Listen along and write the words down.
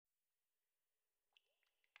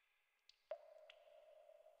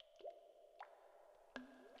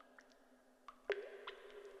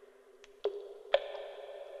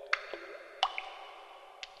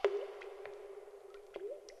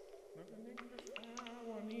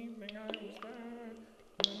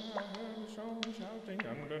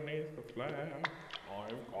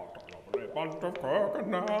bunch of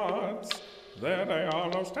coconuts. There they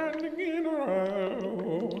all are standing in a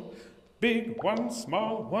row. Big one,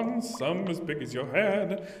 small one, some as big as your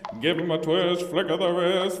head. Give 'em a twist, flick of the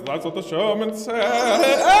wrist, that's what the showman said.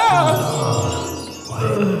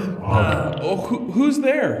 Who's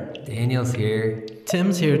there? Daniel's here.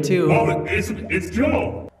 Tim's here too. Oh, it's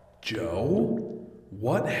Joe. Joe?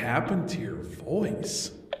 What happened to your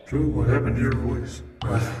voice? Joe, what happened to your voice?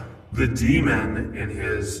 The demon, in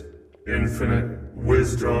his infinite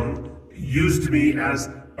wisdom, used me as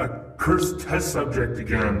a cursed test subject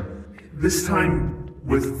again. This time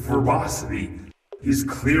with verbosity. He's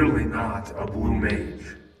clearly not a blue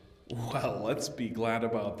mage. Well, let's be glad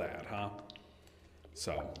about that, huh?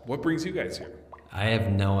 So, what brings you guys here? I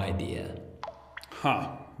have no idea.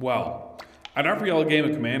 Well, I'd offer y'all a game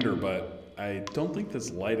of Commander, but I don't think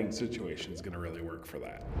this lighting situation is going to really work for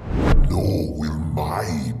that. Nor will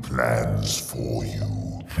my plans for you.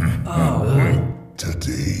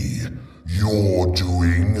 Today, you're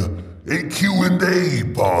doing a Q&A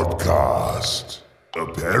podcast.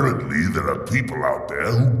 Apparently, there are people out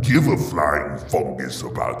there who give a flying fungus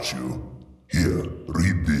about you. Here,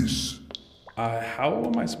 read this. How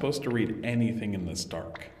am I supposed to read anything in this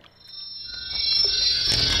dark?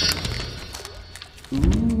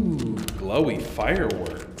 Ooh, glowy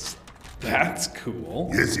fireworks. That's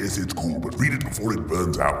cool. Yes, it's cool, but read it before it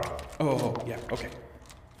burns out. Oh, yeah, okay.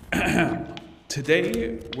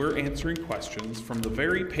 Today, we're answering questions from the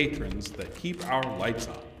very patrons that keep our lights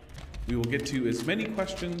on. We will get to as many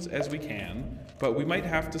questions as we can, but we might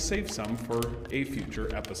have to save some for a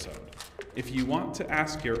future episode. If you want to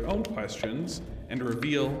ask your own questions and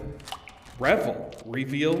reveal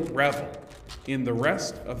in the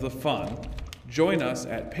rest of the fun, join us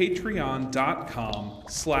at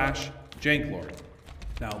patreon.com/Janklord.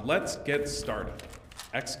 Now let's get started!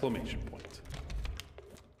 Exclamation point.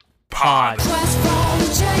 Pod. Quest for the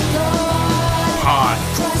Janklord. Pod.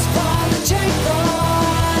 Quest for the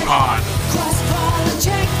Janklord. Pod. Quest for the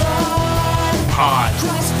Janklord. Pod.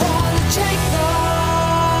 Quest for the Janklord.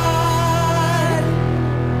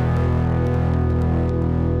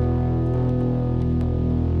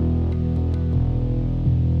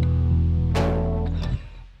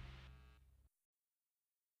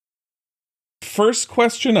 First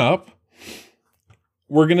question up.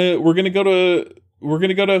 We're gonna go to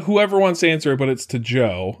whoever wants to answer it, but it's to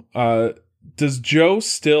Joe. Does Joe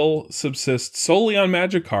still subsist solely on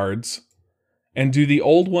magic cards? And do the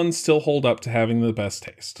old ones still hold up to having the best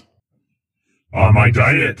taste? My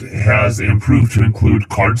diet has improved to include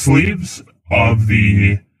card sleeves of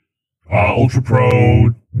the Ultra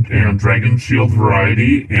Pro and Dragon Shield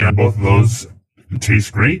variety, and both of those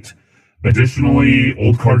taste great. Additionally,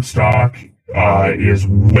 old card stock is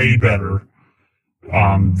way better.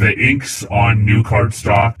 The inks on new card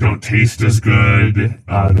stock don't taste as good.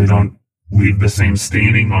 They don't leave the same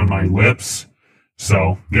staining on my lips.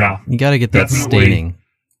 So, yeah. You gotta get that staining.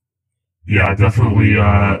 Yeah, definitely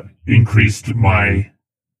increased my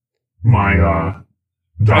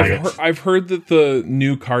diet. I've heard that the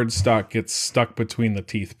new card stock gets stuck between the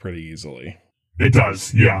teeth pretty easily. It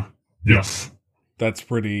does, yeah. Yes. That's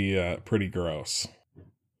pretty gross.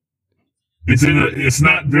 It's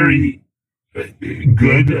not very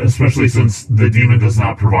good, especially since the demon does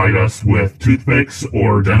not provide us with toothpicks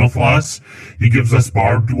or dental floss. He gives us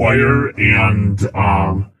barbed wire and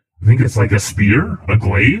I think it's like a spear, a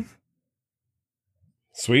glaive.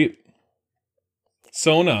 Sweet.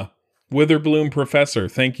 Sona, Witherbloom Professor,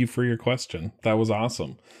 thank you for your question. That was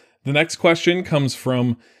awesome. The next question comes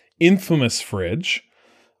from Infamous Fridge.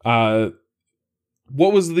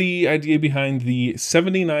 What was the idea behind the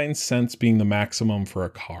 79 cents being the maximum for a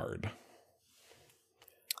card?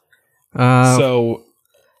 So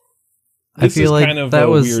this is like kind of a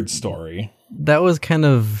weird story. That was kind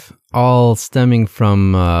of all stemming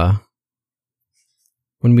from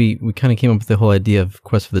when we kind of came up with the whole idea of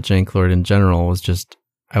Quest for the Janklord in general. Was just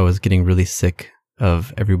I was getting really sick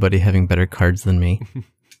of everybody having better cards than me.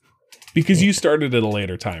 Because you started at a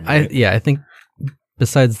later time, right? I think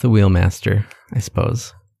besides the Wheelmaster, I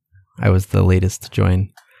suppose I was the latest to join,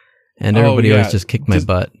 and everybody always just kicked my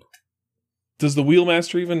butt. Does the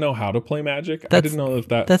Wheelmaster even know how to play Magic? I didn't know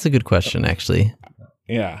that. That's a good question, actually.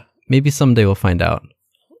 Yeah. Maybe someday we'll find out.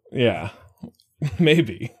 Yeah.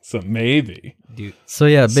 Maybe. Dude. So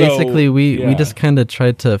yeah, basically we just kind of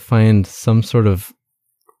tried to find some sort of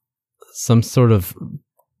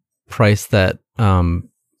price that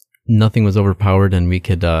nothing was overpowered, and we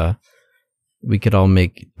could all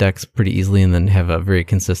make decks pretty easily and then have a very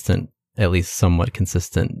consistent, at least somewhat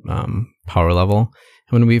consistent power level.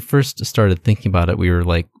 When we first started thinking about it, we were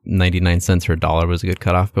like 99 cents or $1 was a good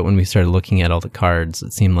cutoff. But when we started looking at all the cards,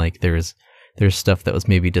 it seemed like there's stuff that was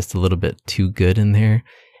maybe just a little bit too good in there.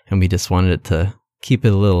 And we just wanted it to keep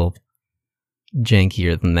it a little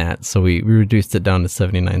jankier than that. So we reduced it down to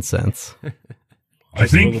 79 cents. I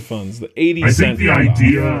think for the funds, the 80 I cent think the cutoff.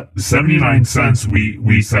 idea, 79 cents,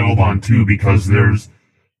 we settled on too, because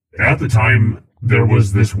at the time, there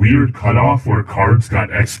was this weird cutoff where cards got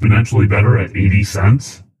exponentially better at 80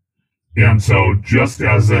 cents. And so just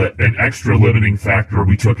as an extra limiting factor,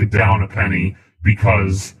 we took it down a penny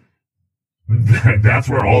because that's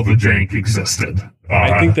where all the jank existed.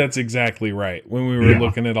 I think that's exactly right. When we were Yeah.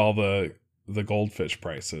 looking at all the goldfish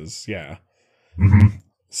prices. Yeah. Mhm.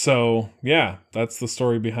 So, yeah, that's the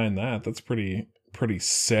story behind that. That's pretty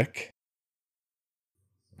sick.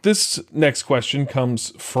 This next question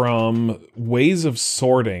comes from Ways of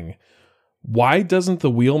Sorting. Why doesn't the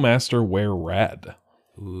Wheelmaster wear red?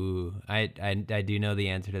 Ooh, I do know the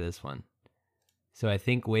answer to this one. So I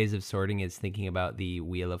think Ways of Sorting is thinking about the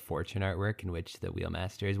Wheel of Fortune artwork in which the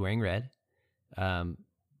Wheelmaster is wearing red.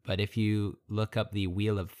 But if you look up the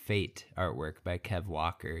Wheel of Fate artwork by Kev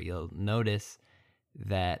Walker, you'll notice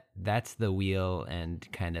that that's the wheel and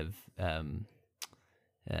kind of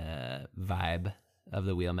vibe of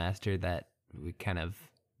the Wheelmaster that we kind of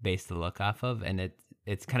base the look off of, and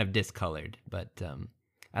it's kind of discolored. But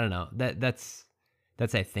I don't know. That's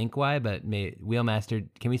I think why. But Wheelmaster,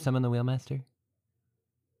 can we summon the Wheelmaster?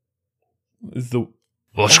 Is the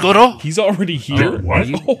Oshkoro? He's already here? What?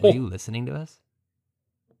 Were you listening to us?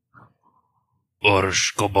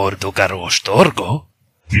 Orshkobordo Garostorgo?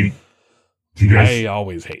 Do you guys I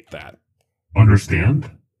always hate that. understand?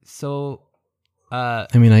 So, I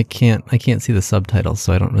mean, I can't see the subtitles,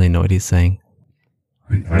 so I don't really know what he's saying.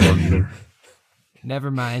 I don't either. never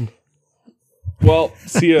mind. Well,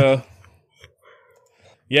 see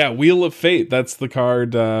yeah, Wheel of Fate. That's the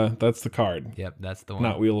card. That's the card. Yep, that's the one.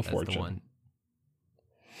 Not Wheel of That's the Fortune. one.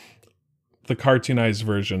 The cartoonized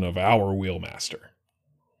version of our Wheelmaster.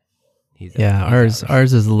 He's Yeah, he's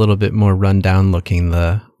ours is a little bit more run down looking.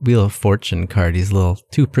 The Wheel of Fortune card, he's a little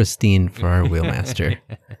too pristine for our Wheelmaster.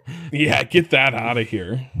 Yeah, get that out of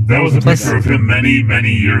here. That was a Plus- picture of him many,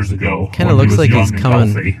 many years ago. Kind of when he looks was like he's young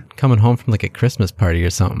and healthy. coming home from like a Christmas party or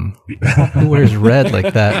something. Who wears red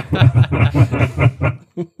like that?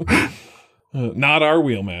 Not our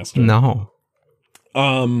Wheelmaster. No.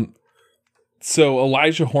 So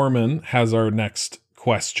Elijah Horman has our next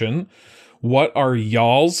question. What are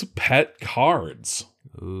y'all's pet cards?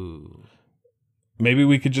 Ooh. Maybe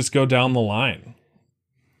we could just go down the line.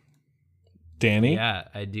 Danny? Yeah,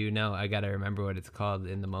 I do know. I got to remember what it's called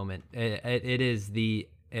in the moment. It is the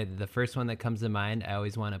first one that comes to mind. I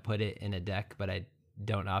always want to put it in a deck, but I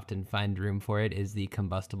don't often find room for it, is the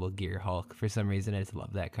Combustible Gear Hulk. For some reason, I just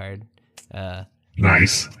love that card.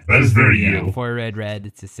 Nice. That is very you. 4 red.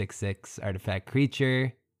 It's a 6/6 artifact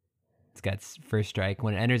creature. It's got first strike.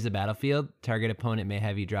 When it enters the battlefield, target opponent may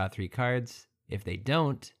have you draw 3 cards. If they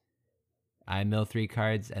don't, I mill 3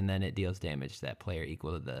 cards, and then it deals damage to that player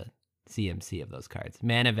equal to the CMC of those cards.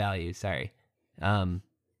 Mana value, sorry.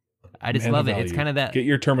 I just Mana love it. It's value. kind of that. Get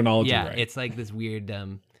your terminology Yeah, right. it's like this weird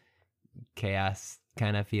chaos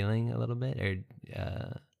kind of feeling a little bit. Or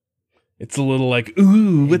It's a little like,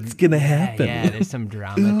 ooh, what's gonna happen? Yeah, there's some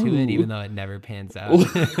drama to it, even though it never pans out.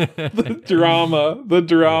 the drama.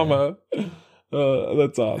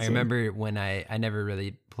 That's awesome. I remember when I never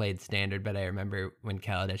really played Standard, but I remember when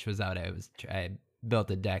Kaladesh was out, I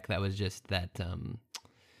built a deck that was just that.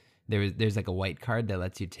 There's like a white card that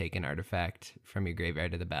lets you take an artifact from your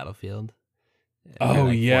graveyard to the battlefield. Oh, Or,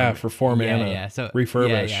 like, yeah, four- for 4 mana. Yeah. So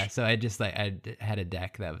Refurbish. Yeah. So I just I had a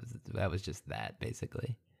deck that was just that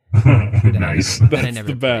basically. Nice. That I That's never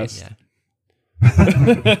the played, best.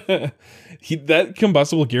 yeah. That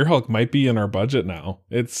Combustible Gear Hulk might be in our budget now.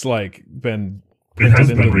 It's like been It has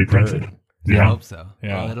printed been into the reprinted. dirt. I Yeah. hope so.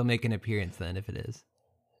 Yeah. Well, it'll make an appearance then if it is.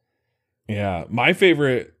 Yeah, my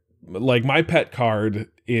favorite, like my pet card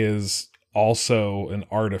is also an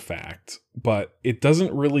artifact, but it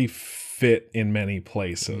doesn't really fit in many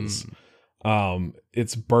places.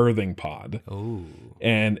 It's Birthing Pod. Oh.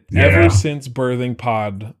 And Yeah. ever since Birthing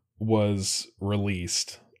Pod was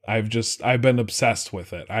released, I've been obsessed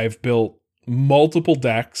with it. I've built multiple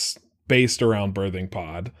decks based around Birthing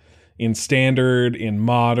Pod in Standard, in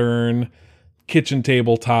Modern, Kitchen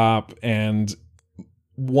Tabletop, and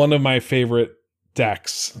one of my favorite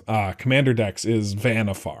decks, commander decks, is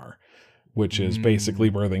Vanifar, which is basically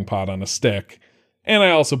Birthing Pod on a stick. And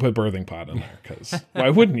I also put Birthing Pod in there because why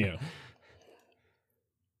wouldn't you?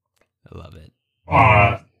 I love it.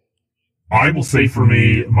 I will say for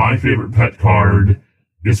me, my favorite pet card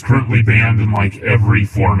is currently banned in like every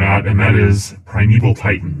format, and that is Primeval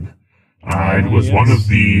Titan. It was one of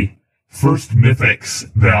the first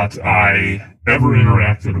mythics that I ever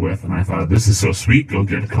interacted with, and I thought, this is so sweet, go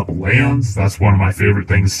get a couple lands. That's one of my favorite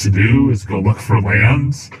things to do, is go look for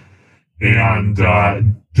lands. And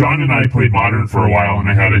John and I played Modern for a while, and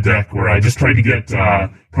I had a deck where I just tried to get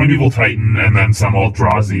Primeval Titan and then some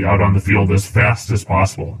Eldrazi out on the field as fast as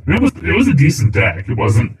possible. And it was a decent deck. It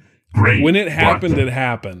wasn't great. When it happened, but, it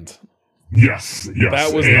happened. Yes.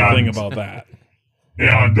 That was the thing about that.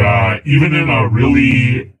 And even in a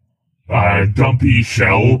really dumpy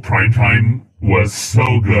shell, Primetime was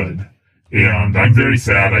so good. And I'm very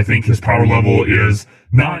sad. I think his power level is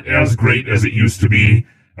not as great as it used to be,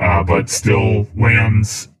 but still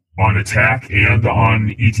lands on attack and on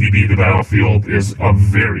ETB, the battlefield, is a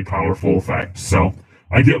very powerful effect. So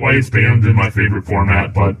I get why it's banned in my favorite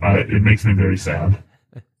format, but it makes me very sad.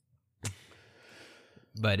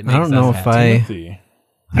 But it makes I don't know if Timothy.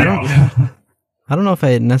 I don't know if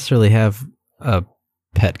I necessarily have a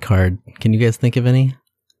pet card. Can you guys think of any?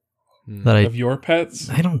 That Of your pets?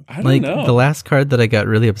 I don't know. The last card that I got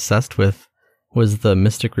really obsessed with was the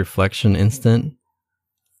Mystic Reflection instant.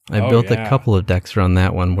 I built a couple of decks around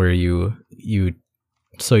that one where you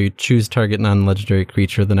choose target non-legendary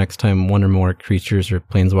creature. The next time one or more creatures or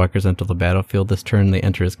planeswalkers enter the battlefield this turn, they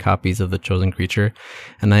enter as copies of the chosen creature.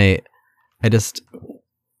 And I just,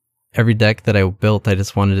 every deck that I built, I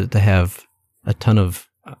just wanted it to have a ton of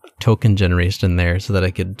token generation there so that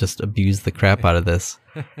I could just abuse the crap out of this.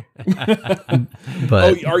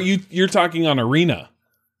 But you're talking on Arena?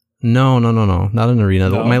 No, not an Arena.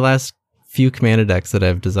 No? My last few Commander decks that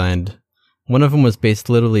I've designed, one of them was based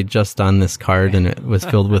literally just on this card, and it was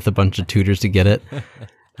filled with a bunch of tutors to get it.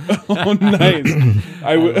 Oh, nice!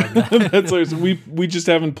 That's hilarious. We just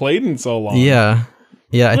haven't played in so long. Yeah.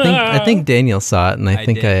 I think Daniel saw it, and I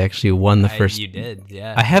think did. I actually won the first. You did,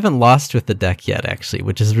 yeah. I haven't lost with the deck yet, actually,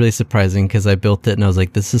 which is really surprising because I built it and I was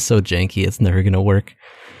like, "This is so janky, it's never gonna work."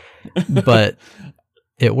 But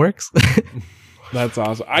it works. That's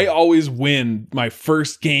awesome. I always win my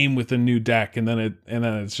first game with a new deck, and then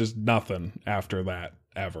it's just nothing after that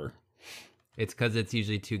ever. It's because it's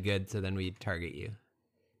usually too good, so then we target you.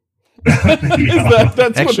 That's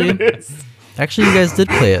Actually, what it is. Actually, you guys did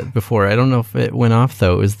play it before. I don't know if it went off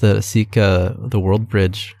though. It was the Asika, the World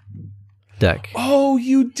Bridge deck. Oh,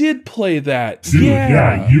 you did play that. Dude,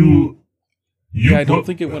 yeah. You I don't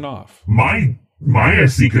think it went off. My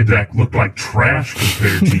Asika deck looked like trash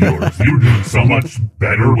compared to yours. You were doing so much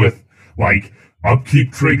better with like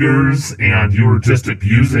upkeep triggers, and you were just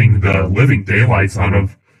abusing the living daylights out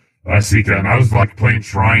of Asika, and I was like playing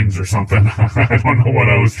shrines or something. I don't know what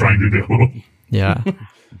I was trying to do. Yeah.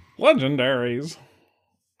 Legendaries.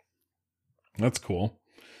 That's cool.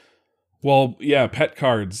 Well, yeah, pet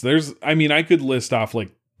cards. I could list off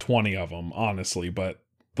like 20 of them, honestly, but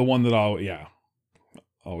the one that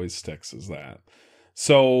always sticks is that.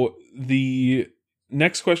 So the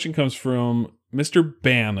next question comes from Mr.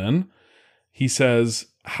 Bannon. He says,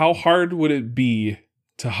 how hard would it be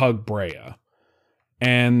to hug Brea?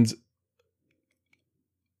 And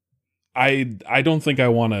I don't think I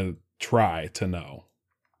want to try to know.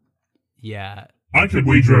 Yeah. I could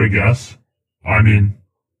wager a guess. I mean,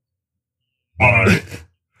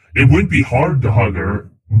 it wouldn't be hard to hug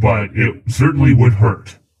her, but it certainly would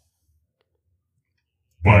hurt.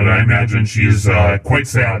 But I imagine she's quite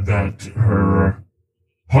sad that her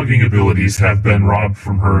hugging abilities have been robbed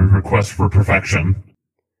from her in her quest for perfection.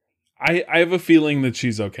 I have a feeling that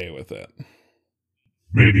she's okay with it.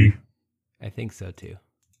 Maybe. I think so too.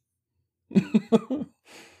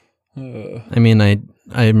 I mean, I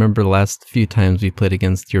remember the last few times we played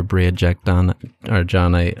against your Brea Jack John,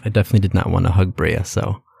 I definitely did not want to hug Brea,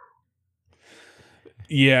 so.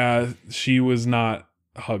 Yeah, she was not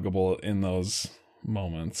huggable in those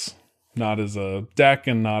moments. Not as a deck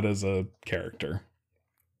and not as a character.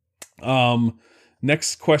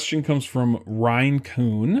 Next question comes from Ryan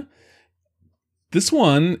Kuhn. This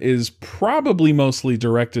one is probably mostly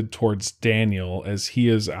directed towards Daniel, as he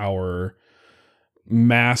is our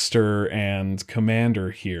master and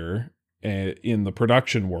commander here in the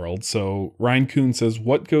production world. So Ryan Kuhn says,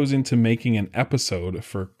 what goes into making an episode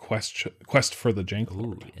for Quest for the Jank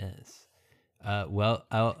Lord? Ooh, yes. Well,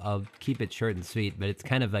 I'll keep it short and sweet, but it's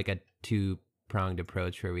kind of like a two-pronged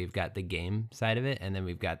approach where we've got the game side of it and then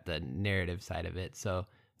we've got the narrative side of it. So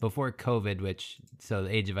before COVID, so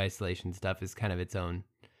the Age of Isolation stuff is kind of its own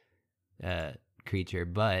creature,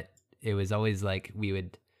 but it was always like we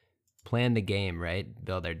would plan the game, right?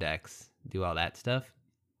 Build our decks, do all that stuff.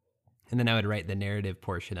 And then I would write the narrative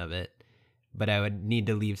portion of it. but I would need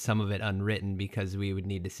to leave some of it unwritten because we would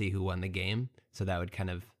need to see who won the game. So that would kind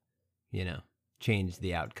of, change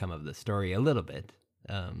the outcome of the story a little bit.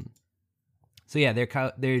 So yeah,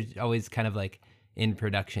 they're always kind of like in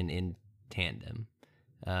production in tandem.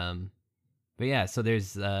 But yeah, so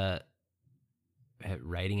there's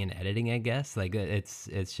writing and editing, I guess. Like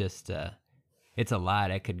it's just it's a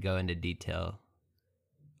lot. I could go into detail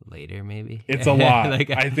later, maybe. It's a lot.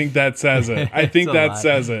 I think that says it. I think that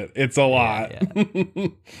says it. It's a lot. Yeah.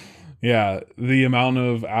 Yeah, the amount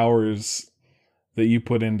of hours that you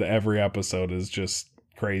put into every episode is just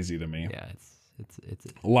crazy to me. Yeah, it's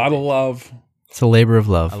a lot of love. It's a labor of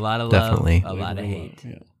love. A lot of definitely. love, a lot of hate.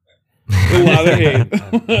 Yeah. A lot of hate.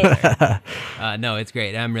 No, it's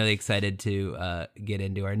great. I'm really excited to get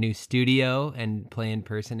into our new studio and play in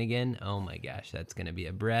person again. Oh my gosh, that's going to be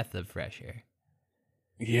a breath of fresh air.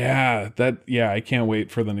 Yeah, I can't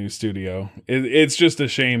wait for the new studio. It's just a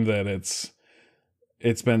shame that it's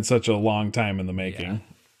been such a long time in the making.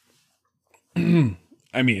 Yeah.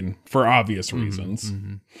 I mean, for obvious reasons.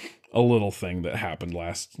 Mm-hmm. A little thing that happened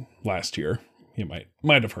last year. You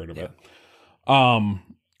might have heard of it.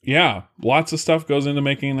 Yeah, lots of stuff goes into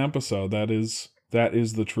making an episode. That is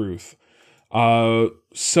the truth.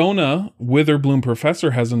 Sona Witherbloom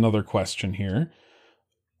Professor has another question here.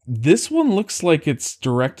 This one looks like it's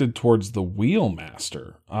directed towards the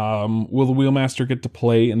Wheelmaster. Will the Wheelmaster get to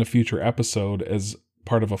play in a future episode as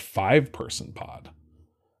part of a 5-person pod?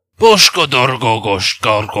 Boshko dorgo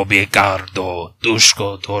gorgo biegardo,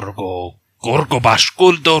 dushko dorgo gorgo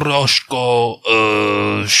bashkul doroshko,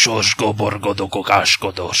 shoshko borgo doko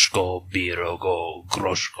gashko doshko birogo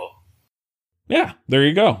groshko. Yeah, there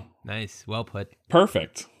you go. Nice, well put.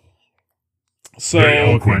 Perfect. So very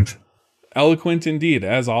eloquent. Eloquent indeed,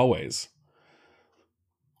 as always.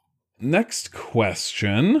 Next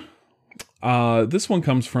question. This one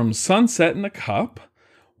comes from Sunset in a Cup.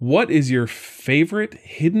 What is your favorite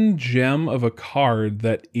hidden gem of a card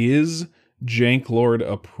that is Jank Lord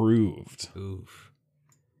approved? Oof.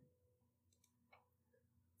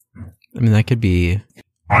 I mean, that could be...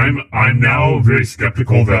 I'm now very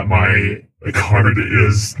skeptical that my card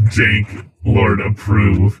is Jank Lord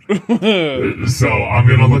approved. So I'm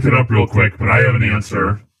gonna look it up real quick, but I have an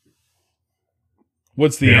answer.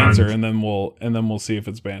 What's the answer? And then we'll see if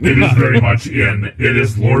it's banned. It is very much in. It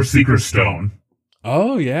is Lore Seeker Stone.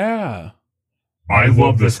 Oh yeah. I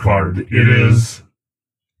love this card. It is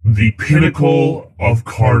the pinnacle of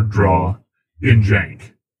card draw in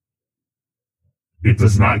Jank. It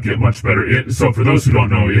does not get much better. So for those who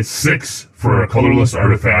don't know, it's 6 for a colorless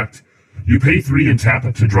artifact. You pay 3 and tap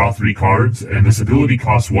it to draw 3 cards, and this ability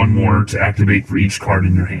costs 1 more to activate for each card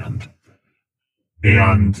in your hand.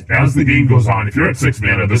 And as the game goes on, if you're at 6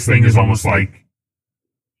 mana, this thing is almost like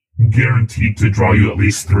guaranteed to draw you at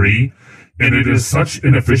least 3. And it is such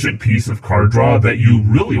an efficient piece of card draw that you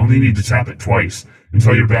really only need to tap it twice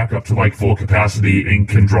until you're back up to like full capacity and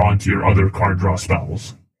can draw into your other card draw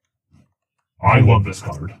spells. I love this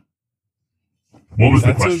card. What was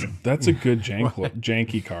the question? That's a good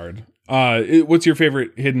janky card. What's your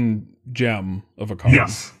favorite hidden gem of a card?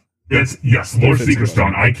 Yes. It's Lord Seeker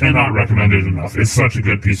Stone. I cannot recommend it enough. It's such a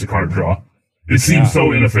good piece of card draw. It seems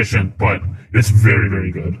so inefficient, but it's very,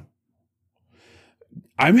 very good.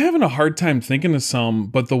 I'm having a hard time thinking of some,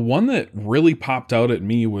 but the one that really popped out at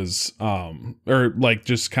me was, or like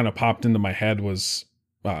just kind of popped into my head was,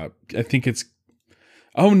 I think it's,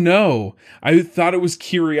 oh no, I thought it was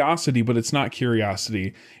Curiosity, but it's not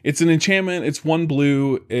Curiosity. It's an enchantment. It's 1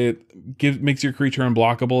 blue. It makes your creature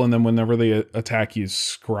unblockable, and then whenever they attack you,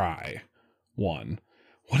 scry 1.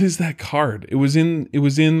 What is that card? It was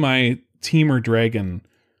in my Teamer Dragon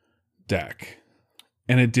deck,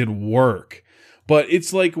 and it did work. But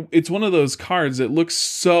it's one of those cards that looks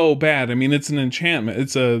so bad. I mean, it's an enchantment.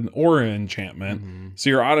 It's an aura enchantment. Mm-hmm. So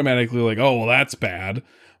you're automatically like, oh, well, that's bad.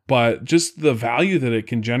 But just the value that it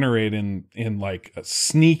can generate in like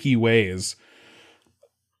sneaky ways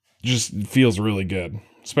just feels really good.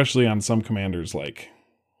 Especially on some commanders like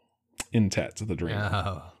Intet the Dreamer.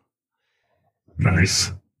 Oh.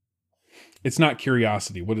 Nice. It's not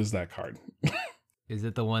Curiosity. What is that card? Is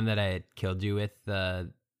it the one that I killed you with a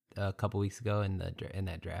couple weeks ago in that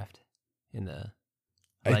draft, in the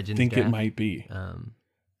Legends I think draft? It might be.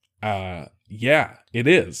 Yeah, it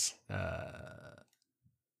is.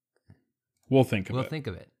 We'll think of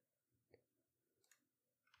it.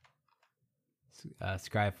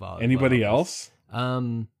 Scryfall. Anybody else?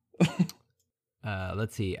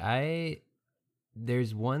 Let's see.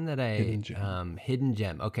 There's one that Hidden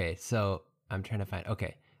Gem. Okay, so I'm trying to find.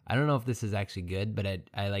 Okay, I don't know if this is actually good, but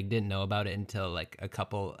I like didn't know about it until like a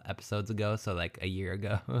couple episodes ago, so like a year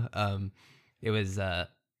ago. It was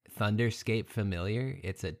Thunderscape Familiar.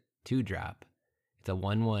 It's a 2-drop. It's a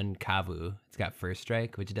 1/1 Kavu. It's got first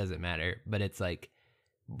strike, which doesn't matter, but it's like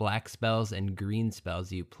black spells and green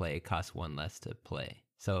spells you play cost 1 less to play.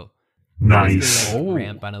 So Nice. basically, like, Oh.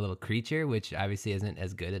 ramp on a little creature, which obviously isn't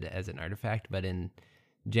as good as an artifact, but in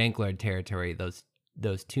Janklord territory, those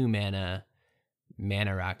 2 mana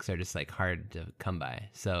rocks are just like hard to come by.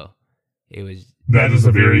 So it was That is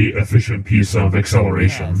a very efficient piece of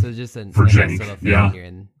acceleration. so just a for nice Jank, little thing. yeah. You're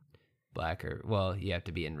in black you have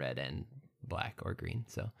to be in red and black or green.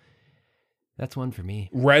 So that's one for me.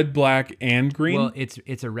 Red, black, and green. Well,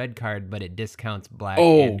 it's a red card, but it discounts black.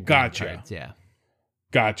 Oh, and green gotcha. Cards. Yeah.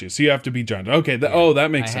 Gotcha. So you have to be John. Okay. Yeah. Oh,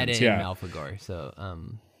 that makes I had sense. it in Yeah. Malphagor, so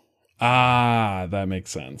That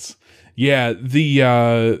makes sense. Yeah.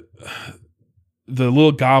 The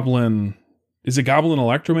little goblin, is it Goblin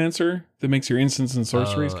Electromancer that makes your instants and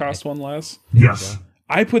sorceries Oh, cost 1 less? Yes.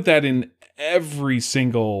 I put that in every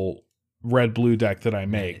single red blue deck that I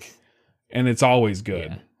make, nice. and it's always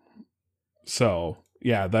good. Yeah. So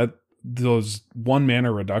yeah, those 1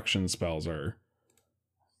 mana reduction spells are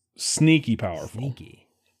sneaky powerful. Sneaky.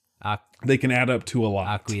 They can add up to a lot.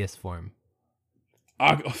 Aqueous form.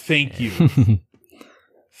 Thank you.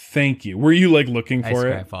 Thank you. Were you like looking I for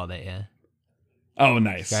it? Scryfalled it, yeah. Oh,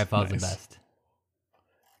 nice. Scryfall's the Nice. best.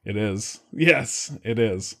 It is. Yes, it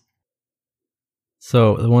is.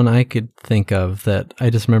 So the one I could think of that I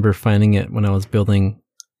just remember finding it when I was building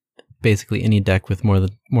basically any deck with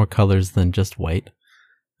more colors than just white.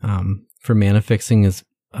 For mana fixing is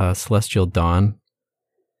Celestial Dawn,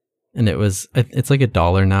 and it's like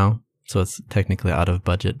 $1 now, so it's technically out of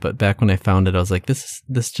budget. But back when I found it, I was like, this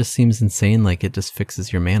just seems insane. Like it just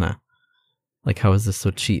fixes your mana. Like how is this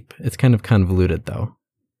so cheap? It's kind of convoluted though.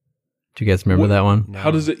 Do you guys remember that one? No.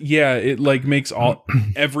 How does it? Yeah, it like makes all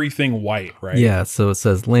everything white, right? Yeah, so it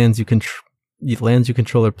says lands you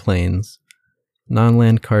control are planes,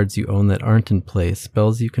 non-land cards you own that aren't in play,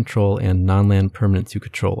 spells you control, and non-land permanents you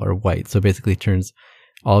control are white. So it basically turns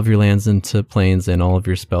all of your lands into planes and all of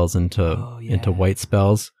your spells into white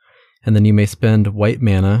spells. And then you may spend white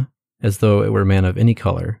mana as though it were mana of any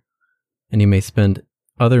color, and you may spend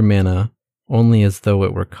other mana only as though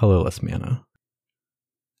it were colorless mana.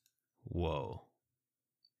 Whoa.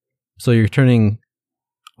 So you're turning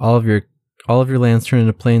all of your lands turn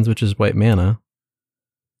into planes, which is white mana.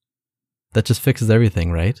 That just fixes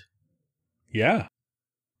everything, right? Yeah.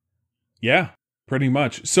 Yeah, pretty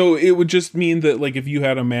much. So it would just mean that like if you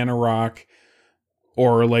had a mana rock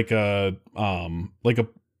or like an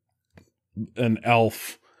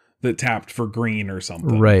elf that tapped for green or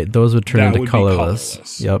something. Right, those would turn That into would be colorless.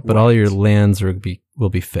 colorless. Yep, but all your Right. lands will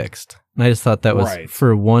be fixed. And I just thought that was Right.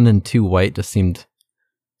 for 1 and 2 white just seemed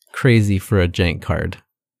crazy for a jank card.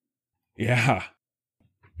 Yeah.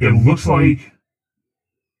 It looks like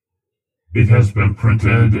it has been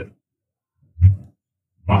printed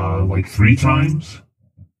like 3 times.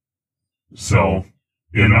 So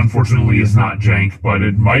it unfortunately is not jank, but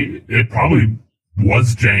it probably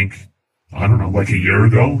was jank, I don't know, like a year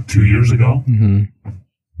ago, 2 years ago. Mm-hmm.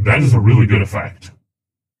 That is a really good effect.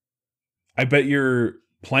 I bet you're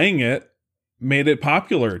playing it made it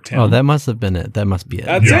popular, Tim. Oh, that must have been it. That must be it.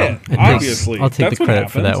 That's Yeah. it. It takes- Obviously. I'll take That's the what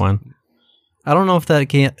credit for that happens. one. I don't know if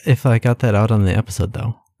I got that out on the episode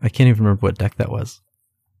though. I can't even remember what deck that was.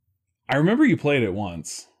 I remember you played it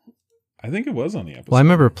once. I think it was on the episode. Well, I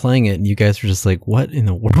remember playing it and you guys were just like, "What in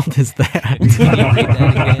the world is that?"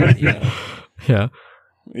 Yeah.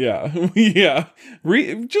 Yeah. Yeah.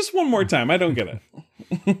 Just one more time. I don't get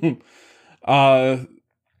it.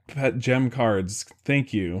 Pet Gem Cards.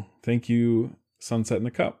 Thank you. Thank you, Sunset in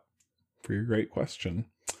the Cup, for your great question.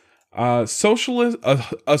 A socialist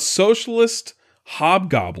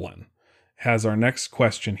hobgoblin has our next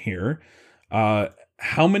question here.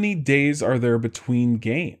 How many days are there between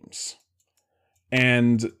games?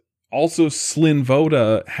 And also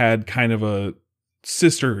Slinvoda had kind of a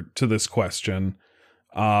sister to this question.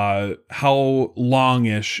 How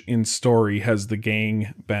longish in story has the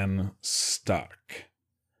gang been stuck?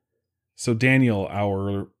 So Daniel,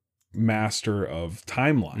 our master of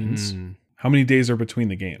timelines, Mm, how many days are between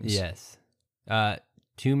the games? yes.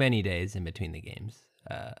 Too many days in between the games.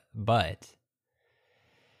 But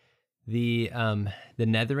the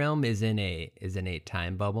Netherrealm is in a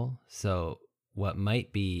time bubble. So what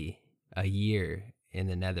might be a year in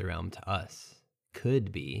the Netherrealm to us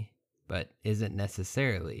could be, but isn't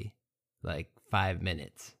necessarily, like 5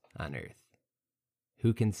 minutes on Earth.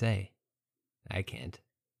 Who can say? I can't.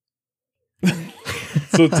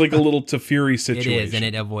 So it's like a little Teferi situation. It is, and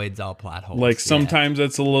it avoids all plot holes. Like yeah. sometimes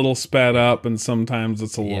it's a little sped up and sometimes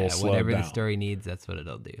it's a little yeah, slowed whatever down. the story needs, that's what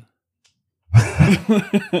it'll do.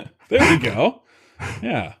 There we go.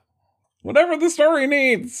 Yeah. Whatever the story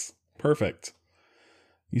needs. Perfect.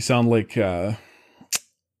 You sound like Dan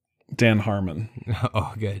Harmon.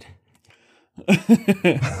 Oh, good.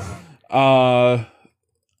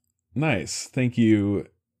 Nice. Thank you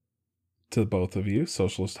to both of you,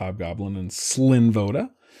 Socialist Hobgoblin and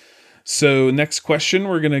Slinvoda. So next question,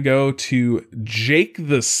 we're going to go to Jake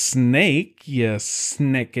the Snake. Yes,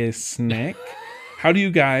 snake. How do you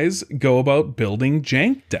guys go about building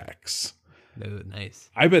jank decks? Oh, nice.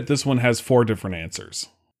 I bet this one has 4 different answers.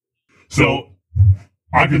 So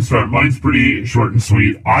I can start. Mine's pretty short and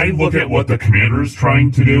sweet. I look at what the commander's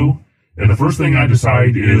trying to do, and the first thing I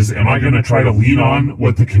decide is, am I going to try to lean on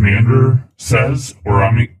what the commander says, or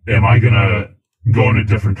am I going to go in a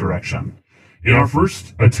different direction? In our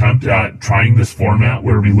first attempt at trying this format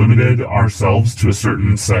where we limited ourselves to a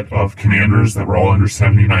certain set of commanders that were all under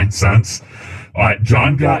 79 cents,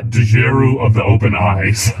 John got Dejeru of the Open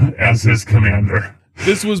Eyes as his commander.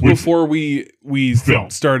 This was before we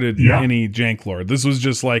started Yeah. any Jank Lord. This was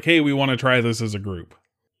just like, hey, we want to try this as a group.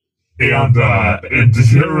 And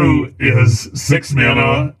Dejeru is 6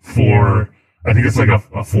 mana for, I think it's like a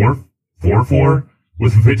 4/4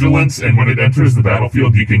 with vigilance, and when it enters the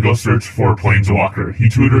battlefield, you can go search for Planeswalker. He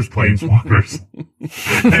tutors Planeswalkers.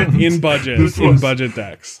 In budget. This In was budget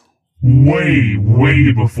decks.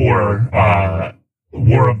 way before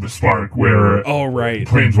War of the Spark, where Oh, right.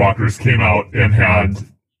 Planeswalkers came out and had,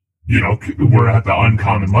 were at the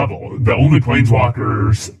uncommon level. The only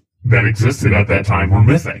Planeswalkers that existed at that time were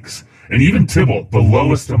Mythics. And even Tibalt, the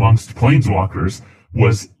lowest amongst Planeswalkers,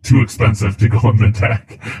 was too expensive to go in the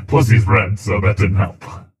deck. Plus he's red, so that didn't help.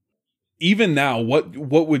 Even now, what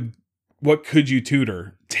could you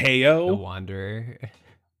tutor? The Teo? Wanderer.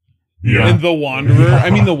 Yeah. And the Wanderer? I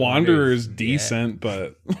mean, the Wanderer Wanderer's- is decent,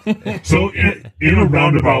 but... So in a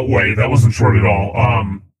roundabout way, that wasn't short at all.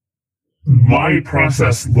 My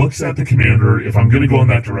process looks at the commander, if I'm going to go in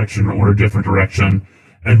that direction or a different direction,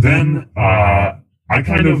 and then I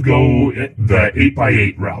kind of go the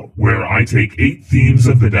 8x8 route, where I take 8 themes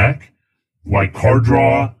of the deck, like card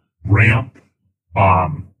draw, ramp,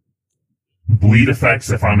 bleed effects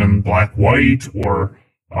if I'm in black-white, or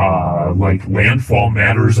like landfall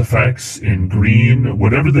matters effects in green,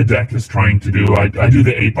 whatever the deck is trying to do. I do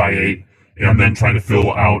the 8x8 and then try to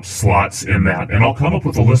fill out slots in that. And I'll come up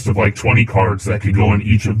with a list of like 20 cards that could go in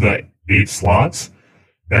each of the 8 slots.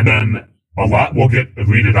 And then a lot will get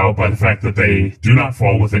weeded out by the fact that they do not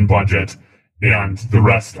fall within budget, and the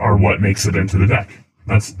rest are what makes it into the deck.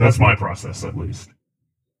 That's my process, at least.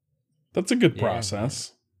 That's a good Yeah.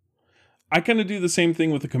 process. I kind of do the same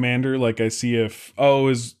thing with the commander. Like I see if,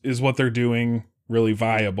 is what they're doing really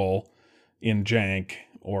viable in jank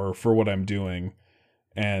or for what I'm doing.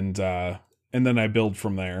 And then I build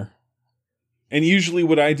from there. And usually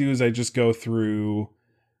what I do is I just go through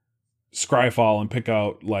Scryfall and pick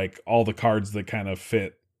out like all the cards that kind of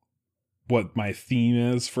fit what my theme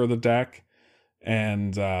is for the deck.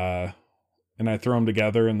 And I throw them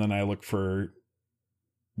together, and then I look for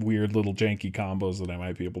weird little janky combos that I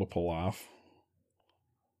might be able to pull off.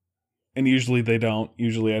 And usually they don't.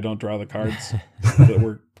 Usually I don't draw the cards that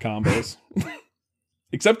were combos.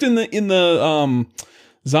 Except in the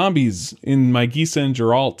zombies in my Gisa and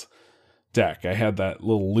Geralt deck, I had that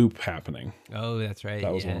little loop happening. Oh, that's right.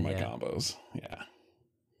 That was Yeah, one of my yeah. combos. Yeah.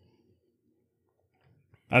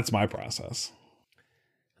 That's my process.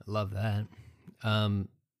 Love that.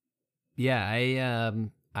 Yeah,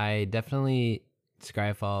 I definitely,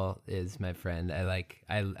 Scryfall is my friend. I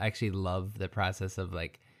actually love the process of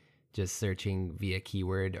like just searching via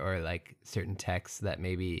keyword or like certain text that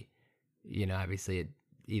maybe, obviously it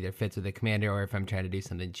either fits with the commander, or if I'm trying to do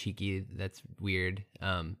something cheeky that's weird.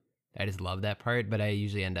 I just love that part, but I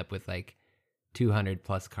usually end up with like 200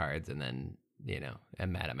 plus cards, and then,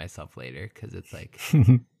 I'm mad at myself later because it's like,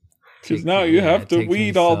 Because now you have to takes me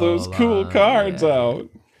weed all so those cool long, cards yeah. out.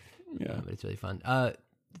 Yeah. But it's really fun.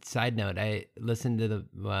 Side note, I listened to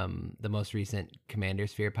the most recent Commander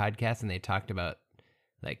Sphere podcast, and they talked about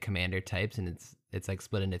like commander types, and it's like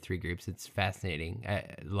split into 3 groups. It's fascinating. I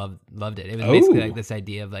loved it. It was basically like this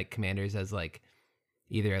idea of like commanders as like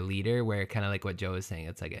either a leader, where kind of like what Joe was saying,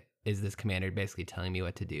 it's like, is this commander basically telling me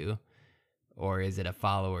what to do, or is it a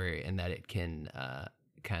follower in that it can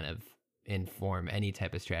kind of inform any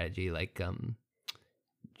type of strategy, like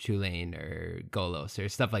Chulane or Golos or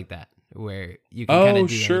stuff like that, where you can kind of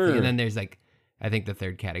do sure. anything. And then there's like, I think the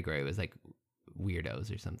third category was like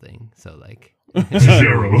weirdos or something. So like,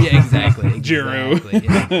 Zero. yeah, exactly. Jiro.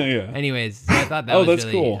 Yeah. Yeah. Anyways, so I thought that Oh, was that's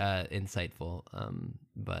really cool. insightful.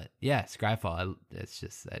 But yeah, Scryfall.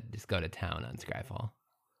 I just go to town on Scryfall.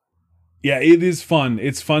 Yeah, it is fun.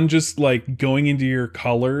 It's fun just like going into your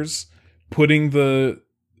colors, putting the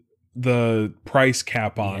price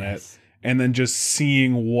cap on Yes. it, and then just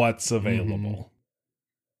seeing what's available.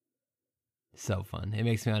 So fun. It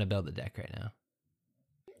makes me want to build a deck right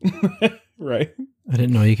now. Right? I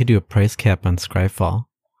didn't know you could do a price cap on Scryfall.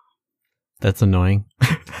 That's annoying.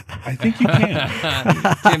 I think you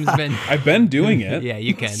can. Tim's been. I've been doing it. Yeah,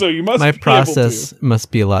 you can. So you must My be process must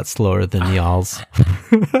be a lot slower than y'all's.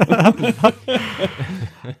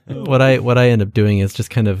 What I end up doing is just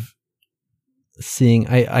kind of seeing.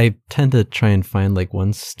 I tend to try and find like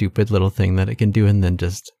one stupid little thing that it can do, and then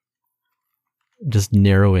just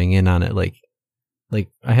narrowing in on it. Like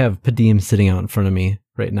I have Padim sitting out in front of me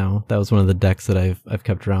right now. That was one of the decks that I've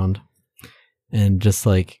kept around, and just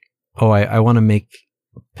like, oh, I want to make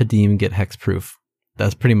Padim get hexproof.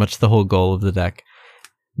 That's pretty much the whole goal of the deck.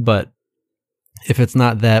 But if it's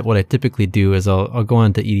not that, what I typically do is I'll go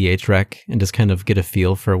on to EDH Rec and just kind of get a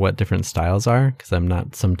feel for what different styles are, because I'm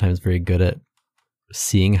not sometimes very good at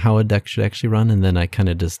seeing how a deck should actually run. And then I kind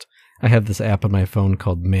of I have this app on my phone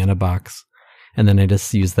called Mana Box, and then I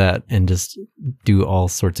just use that and just do all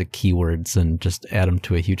sorts of keywords and just add them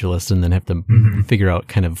to a huge list, and then have to figure out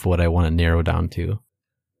kind of what I want to narrow down to.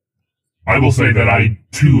 I will say that I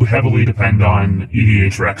too heavily depend on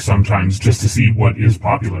EDH Rec sometimes just to see what is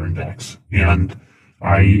popular in decks. And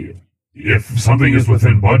if something is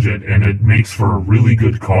within budget and it makes for a really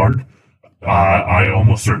good card, I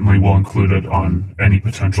almost certainly will include it on any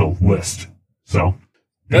potential list. So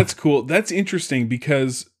That's cool. That's interesting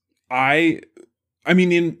because I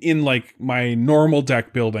mean, in like my normal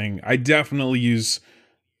deck building, I definitely use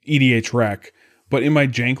EDH Rec. But in my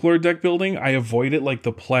Janklord deck building, I avoid it like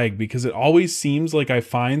the plague because it always seems like I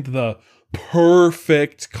find the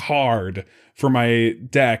perfect card for my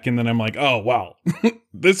deck. And then I'm like, oh, well,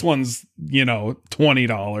 this one's,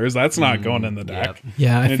 $20. That's not going in the deck. Yep.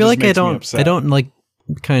 Yeah, And I it feel just like I makes me upset. don't like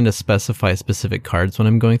kind of specify specific cards when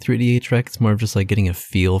I'm going through EDH Rec. It's more of just like getting a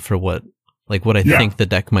feel for what I Yeah. think the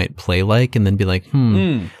deck might play like, and then be like,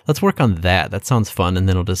 let's work on that. That sounds fun. And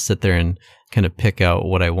then I'll just sit there and kind of pick out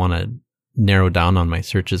what I want to narrow down on my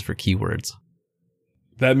searches for keywords.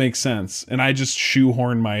 That makes sense. And I just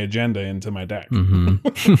shoehorn my agenda into my deck.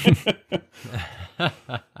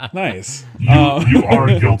 Nice. you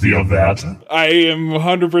are guilty of that. I am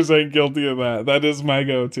 100% guilty of that. That is my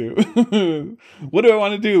go-to. What do I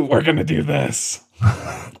want to do? We're going to do this.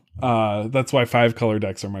 That's why 5-color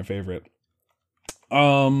decks are my favorite.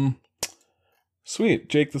 Sweet.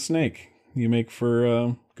 Jake the Snake. You make for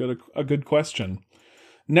a good question.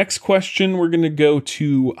 Next question, we're going to go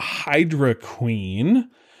to Hydra Queen.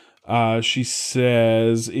 She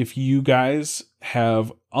says, if you guys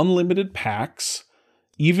have unlimited packs,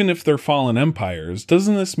 even if they're fallen empires,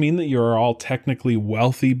 doesn't this mean that you're all technically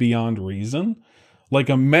wealthy beyond reason? Like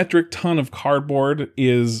a metric ton of cardboard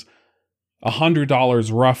is $100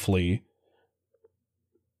 roughly.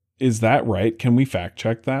 Is that right? Can we fact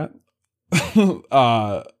check that?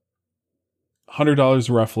 $100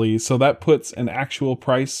 roughly. So that puts an actual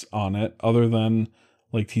price on it other than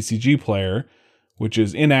like TCG Player, which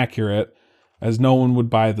is inaccurate as no one would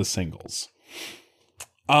buy the singles.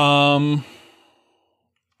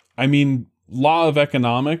 I mean, law of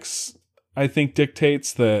economics, I think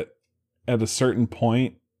dictates that at a certain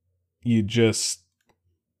point, there's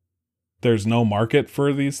no market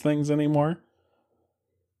for these things anymore.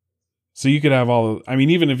 So you could have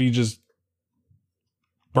even if you just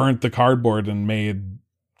burnt the cardboard and made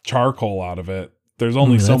charcoal out of it, there's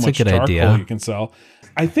only so that's a much good charcoal idea. you can sell.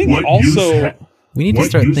 I think What also use We need to What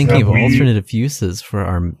start use thinking have of we- alternative uses for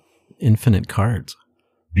our infinite cards.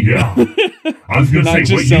 Yeah. I was going to Not say, what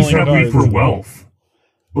just use selling have we cards. for wealth?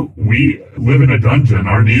 We live in a dungeon.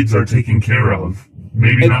 Our needs are taken care of.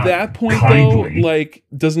 Maybe at not that point kindly. though, like,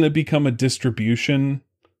 doesn't it become a distribution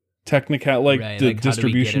technical, like Right, the like, how do we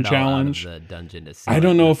distribution get it all out of challenge? the dungeon to sell I it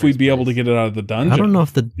don't in know the if we'd first be able to place? get it out of the dungeon. I don't know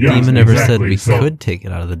if the Yeah, demon ever said exactly. we So- could take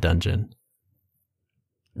it out of the dungeon.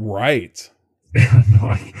 Right.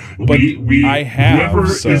 Like, But we I have, whoever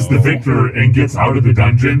so- is the victor and gets out of the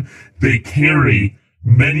dungeon, they carry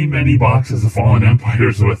many, many boxes of Fallen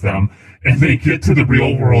Empires with them, and they get to the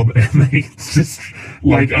real world and they just,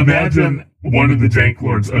 like, imagine one of the Jank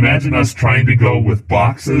Lords, imagine us trying to go with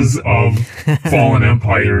boxes of Fallen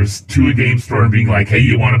Empires to a game store and being like, hey,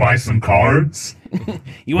 you want to buy some cards?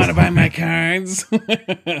 You want to buy my cards?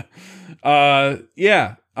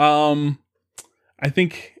 Yeah.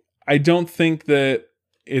 I don't think that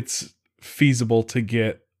it's feasible to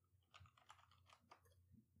get,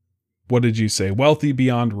 what did you say? Wealthy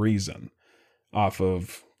beyond reason off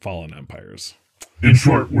of Fallen Empires. In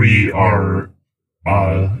short, we are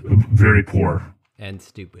very poor. And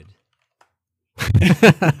stupid.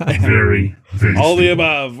 Very, very All the stupid.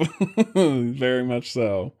 above. Very much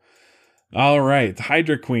so. All right.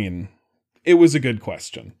 Hydra Queen. It was a good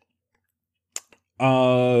question.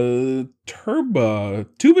 Tuba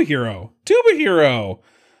Hero.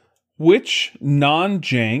 Which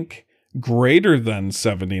non-jank greater than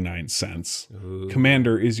 79 cents Ooh.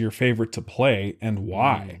 commander is your favorite to play and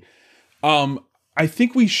why? I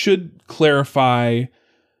think we should clarify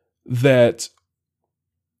that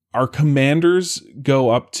our commanders go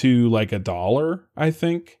up to like $1, I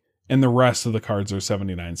think, and the rest of the cards are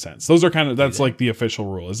 79 cents. Those are that's like the official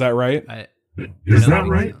rule. Is that right? Is don't that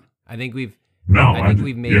think right? so. I think we've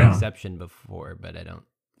made yeah. an exception before, but I don't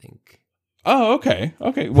think. Oh, okay.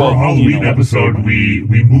 Okay. For Well, a Halloween you know what? episode, we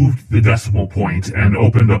moved the decimal point and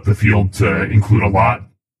opened up the field to include a lot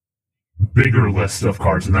bigger list of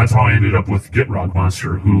cards, and that's how I ended up with Gitrog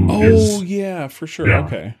Monster, who is Oh, yeah, for sure. Yeah.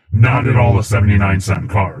 Okay. not at all a 79-cent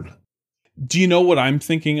card. Do you know what I'm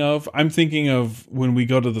thinking of? I'm thinking of when we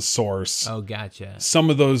go to the source. Oh, gotcha. Some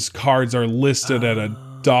of those cards are listed at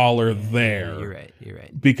 $1 there. You're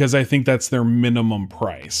right. Because I think that's their minimum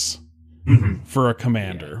price for a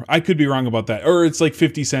commander. I could be wrong about that. Or it's like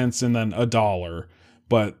 50 cents and then $1.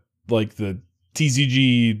 But like the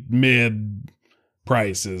TCG mid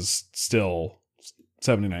price is still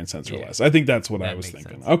 79 cents or less. I think that's what I That was makes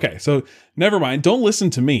thinking. sense. Okay, so never mind. Don't listen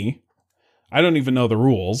to me. I don't even know the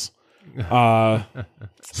rules. So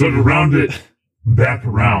to round it back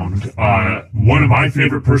around, one of my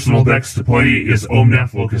favorite personal decks to play is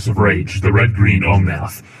Omnath Locus of Rage, the red-green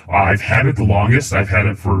Omnath. I've had it the longest. I've had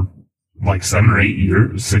it for like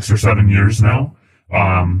 6 or 7 years now.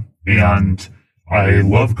 And I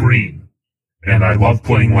love green. And I love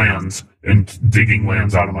playing lands and digging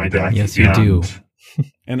lands out of my deck. Yes, you do.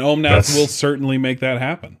 And Omnath That's- will certainly make that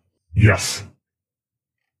happen. Yes.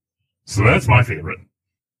 So that's my favorite.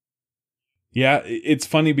 Yeah, it's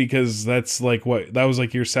funny because that's like that was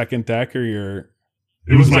like your second deck or your...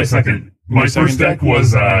 It was my second. My second first deck deck?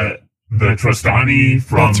 was the Trostani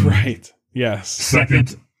from That's right. Yes.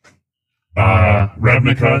 second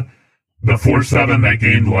Ravnica, the 4/7 that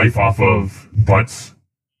gained life off of butts,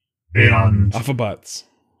 and Off of butts.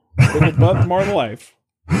 Little butt, more life.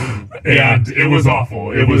 and it was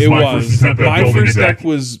awful. It was my first attempt at My building first a deck. deck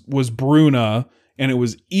was Bruna, and it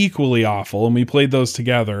was equally awful, and we played those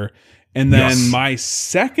together. And then Yes. my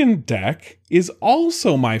second deck is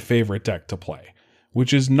also my favorite deck to play,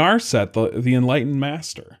 which is Narset, the Enlightened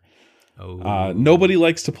Master. Oh, Nobody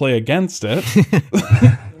likes to play against it,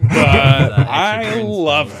 but I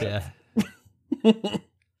love it. Yeah.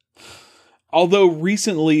 Although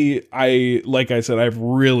recently, like I said, I've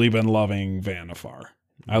really been loving Vanifar.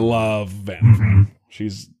 I love Vanifar.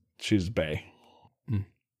 She's bae.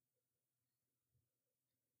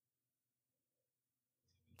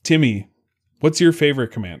 Timmy, what's your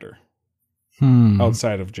favorite commander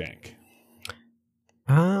outside of Jank?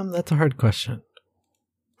 That's a hard question.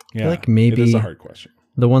 Yeah, like maybe it is a hard question.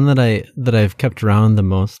 The one that I've kept around the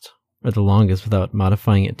most or the longest without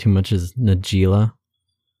modifying it too much is Najila.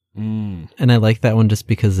 And I like that one just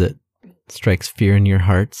because it strikes fear in your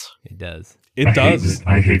hearts. It does. It does.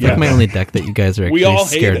 I hate It's like that. my only deck that you guys are We actually all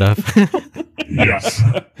hate scared it. of. Yes.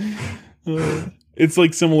 It's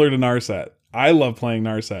like similar to Narset. I love playing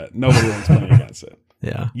Narset. Nobody likes playing against it.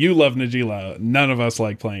 Yeah, You love Najila. None of us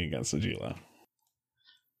like playing against Najila.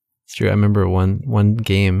 it's true. I remember one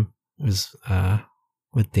game, it was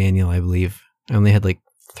with Daniel, I believe. I only had like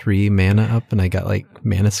 3 mana up and I got like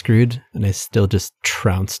mana screwed and I still just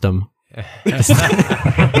trounced him. Just-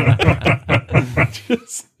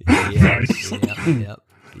 Yep,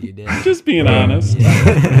 you did. just being honest.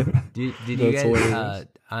 Yeah. Did you That's guys hilarious.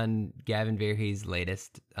 on Gavin Verhey's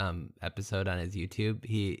latest episode on his YouTube?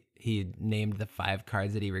 He named the 5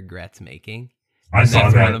 cards that he regrets making. I saw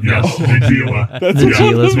That's one that. of Yes. them. Najila. That's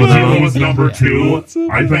Najila's one of Najila them. was number 2, What's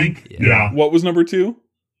up? I think. Yeah. Yeah. What was number 2?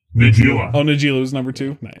 Najila. Oh, Najila was number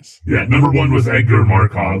 2. Nice. Yeah. Number 1 was Edgar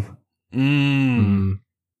Markov.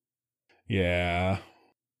 Yeah.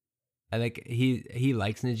 I like he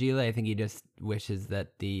likes Najila. I think he just wishes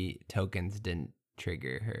that the tokens didn't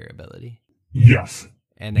trigger her ability, Yes.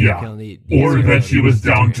 and then you Yeah. can only use Or her that she ability was once a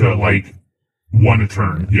down turn. to like 1 a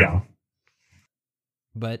turn. Yeah.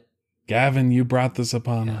 But Gavin, you brought this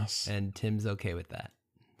upon yeah, us. and Tim's okay with that.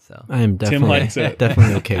 So I am definitely likes it.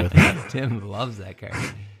 definitely okay with that. Tim loves that card.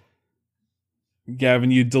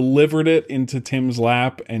 Gavin, you delivered it into Tim's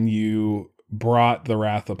lap and you brought the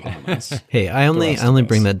wrath upon us. Hey, I only rest of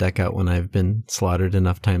bring us. that deck out when I've been slaughtered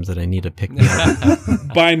enough times that I need to pick me up.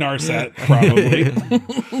 By Narset, probably.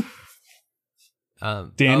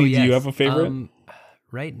 Danny, do you have a favorite?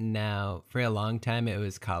 right now, for a long time, it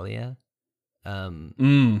was Kalia.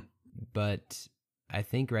 But I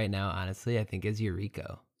think right now, honestly, I think it's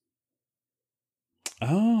Yuriko.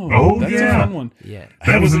 Oh, that's a fun one. Yeah.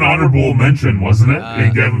 That was an honorable mention, wasn't it?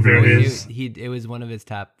 In Gavin Verhey's. It was one of his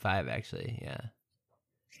top 5, actually. Yeah.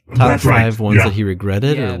 Top That's right. 5 ones Yeah. that he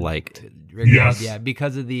regretted Yeah, or liked. Yes. Yeah,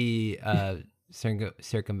 because of the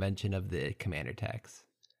circumvention of the commander tax.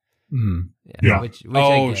 Mm. Yeah. Which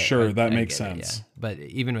Oh, I get. sure, that I makes get it, sense. yeah. But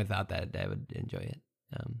even without that, I would enjoy it.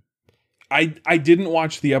 I didn't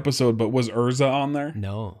watch the episode, but was Urza on there?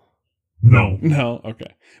 No. No. No.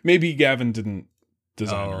 Okay. Maybe Gavin didn't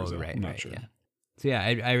design Oh, Urza. right, I'm not right, sure. yeah. So yeah,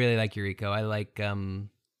 I really like Yuriko. I like I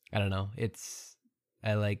don't know.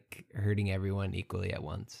 I like hurting everyone equally at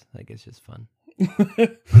once. Like it's just fun.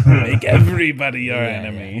 Make everybody your Yeah,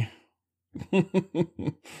 enemy.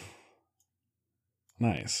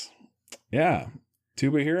 Nice. Yeah.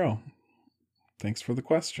 Tuba Hero. Thanks for the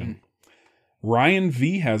question. Ryan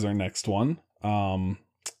V has our next one.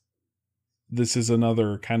 This is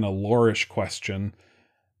another kind of lore-ish question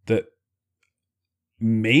that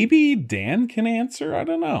maybe Dan can answer. I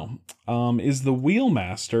don't know. Is the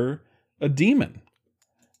Wheelmaster a demon?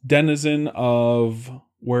 Denizen of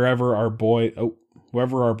wherever our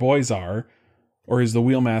boys are, or is the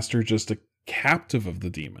Wheelmaster just a captive of the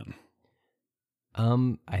demon?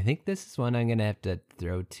 I think this is one I'm gonna have to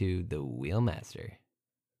throw to the Wheelmaster.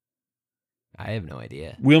 I have no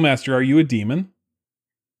idea. Wheelmaster, are you a demon?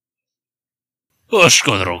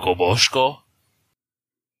 Oshko drogo boshko.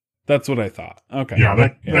 That's what I thought. Okay. Yeah,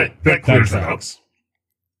 that clears that up. tracks.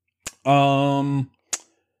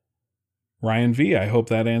 Ryan V, I hope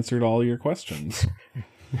that answered all your questions.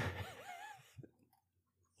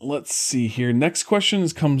 Let's see here. Next question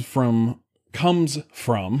comes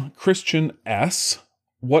from Christian S.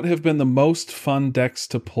 What have been the most fun decks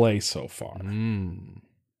to play so far?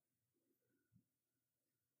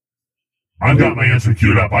 I've got my answer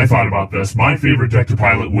queued up. I thought about this. My favorite deck to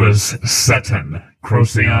pilot was Seton,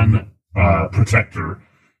 Crosan Protector,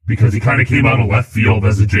 because he kind of came out of left field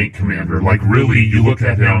as a Jank commander. Like, really, you look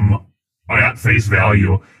at him at face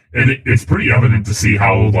value, and it's pretty evident to see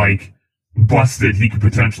how, like, busted he could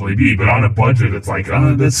potentially be. But on a budget, it's like,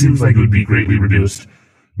 that seems like it would be greatly reduced.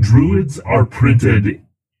 Druids are printed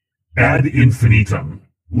ad infinitum.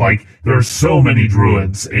 Like, there are so many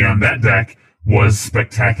druids, and that deck was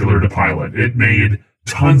spectacular to pilot. It made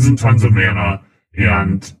tons and tons of mana,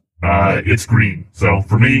 and it's green. So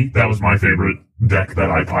for me, that was my favorite deck that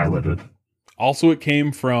I piloted. Also, it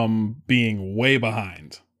came from being way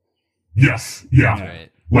behind. Yes, yeah.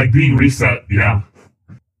 Right. Like being reset, yeah.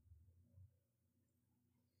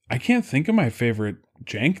 I can't think of my favorite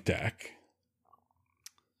Jank deck.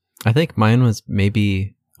 I think mine was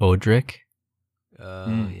maybe Odric,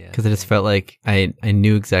 Yeah. because I just felt like I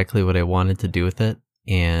knew exactly what I wanted to do with it,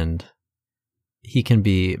 and he can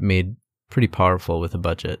be made pretty powerful with a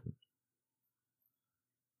budget.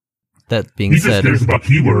 That being He just said, cares about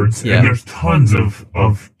keywords, Yeah. and there's tons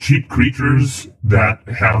of cheap creatures that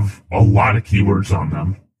have a lot of keywords on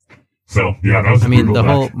them. So yeah, that was a I mean, brutal the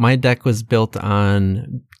whole deck. my deck was built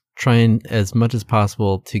on trying as much as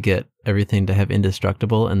possible to get everything to have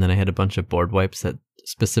indestructible, and then I had a bunch of board wipes that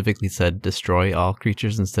specifically said destroy all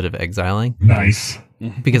creatures instead of exiling, Nice.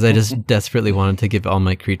 because I just desperately wanted to give all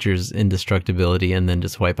my creatures indestructibility and then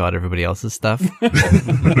just wipe out everybody else's stuff.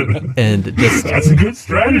 And just That's a good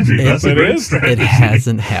strategy. That's a It great is. strategy. it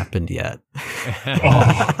hasn't happened yet.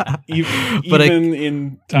 Oh, Even, But even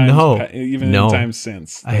in times, No. even No. in times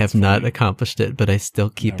since. I have That's not funny. accomplished it, but I still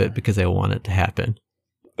keep Never. it because I want it to happen.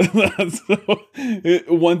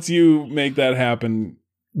 Once you make that happen,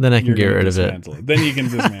 Then I can you're get gonna rid of it. dismantle it. Then you can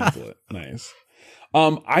dismantle it. Nice.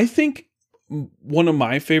 I think one of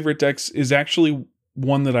my favorite decks is actually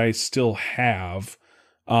one that I still have,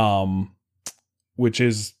 which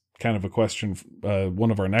is kind of a question, one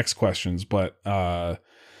of our next questions. But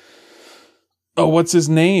what's his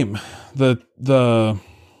name? Ugh. oh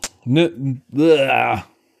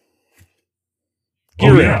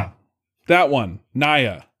Girid. yeah. That one,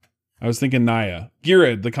 Naya. I was thinking Naya.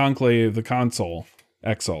 Girid, the Conclave, the Console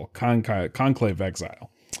Exile, Conclave Exile.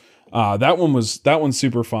 That one's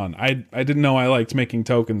super fun. I didn't know I liked making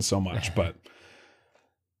tokens so much, but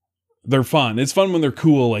they're fun. It's fun when they're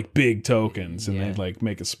cool, like big tokens, and Yeah. they like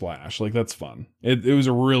make a splash. Like that's fun. It was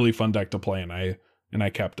a really fun deck to play, and I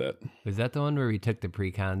kept it. Was that the one where we took the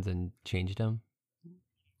precons and changed them?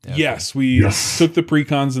 Okay. Yes, we Yes. took the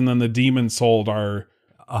precons, and then the demon sold our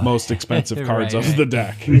Oh, most expensive cards right, of the right.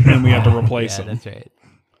 deck, and we had to replace Yeah, them. that's right.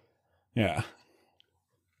 Yeah.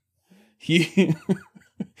 He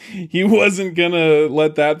He wasn't gonna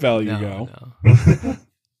let that value No, go. no.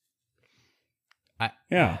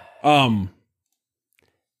 Yeah.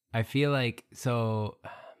 I feel like I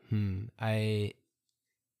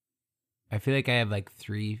feel like I have like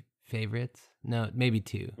 3 favorites. No, maybe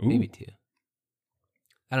 2. Maybe 2.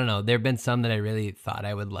 I don't know. There have been some that I really thought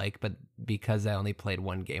I would like, but because I only played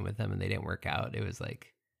one game with them and they didn't work out, it was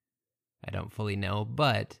like I don't fully know.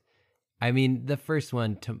 But I mean, the first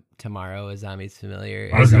one, Tomorrow, Azami's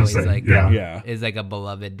Familiar, I was is gonna always say, like Yeah. is like a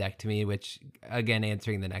beloved deck to me. Which, again,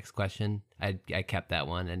 answering the next question, I kept that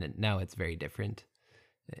one, and now it's very different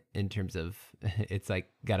in terms of it's like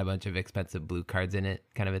got a bunch of expensive blue cards in it,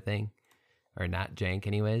 kind of a thing, or not jank,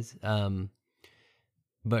 anyways.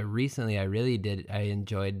 But recently, I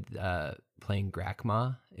enjoyed playing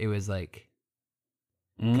Grakma. It was like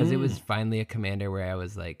because it was finally a commander where I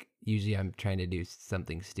was like, usually I'm trying to do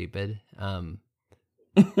something stupid. And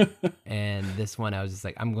this one, I was just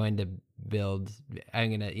like, I'm going to the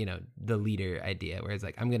leader idea, where it's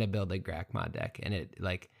like, I'm going to build a Grakma deck. And it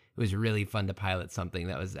was really fun to pilot something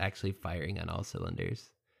that was actually firing on all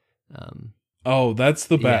cylinders. Oh, that's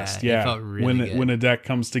the best. it Yeah. felt really good. When a deck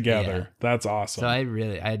comes together. Yeah. That's awesome. So I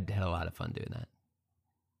had a lot of fun doing that.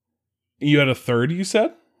 You had a third, you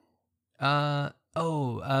said?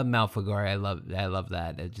 Malfagor. I love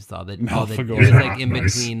that. It just all the Malfagor. it was like in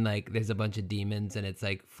Nice. between, like there's a bunch of demons and it's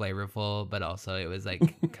like flavorful, but also it was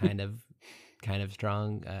like kind of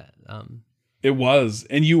strong. It was.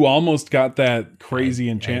 And you almost got that crazy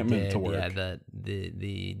I enchantment did, to work. Yeah,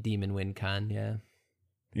 the demon win con. Yeah,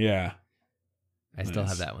 Yeah. I still Nice.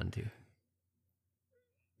 have that one too.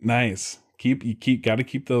 Nice. Got to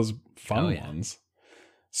keep those fun Oh, yeah. ones.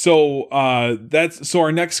 So our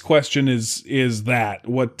next question is that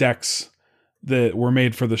what decks that were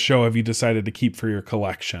made for the show have you decided to keep for your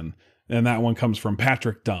collection? And that one comes from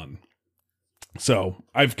Patrick Dunn. So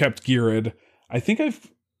I've kept Girid. I think is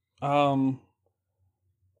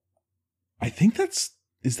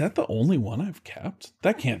that the only one I've kept?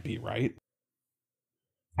 That can't be right.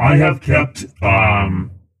 I have kept Gitrog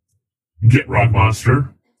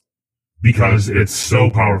Monster because it's so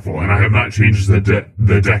powerful, and I have not changed the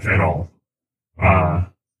deck at all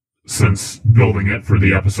since building it for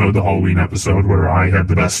the Halloween episode, where I had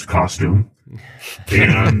the best costume.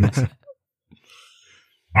 And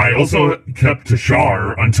I also kept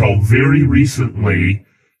Tashar until very recently,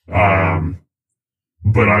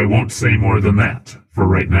 but I won't say more than that for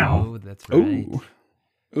right now. Oh, that's right.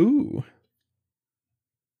 Ooh.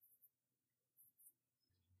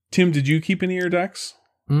 Tim, did you keep any of your decks?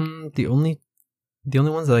 The only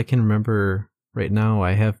ones that I can remember right now,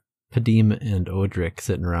 I have Padim and Odric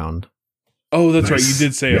sitting around. Oh, that's right. You Nice.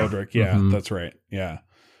 did say Yeah. Odric. Yeah, Mhm. that's right. Yeah.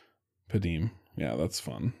 Padim. Yeah, that's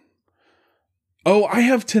fun. Oh, I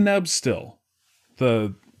have Teneb still.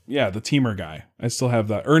 The Teamer guy. I still have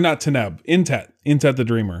that. Or not Teneb. Intet the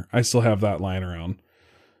Dreamer. I still have that lying around.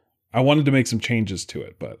 I wanted to make some changes to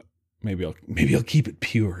it, but maybe I'll keep it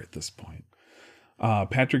pure at this point.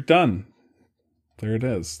 Patrick Dunn. There it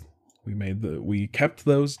is. We kept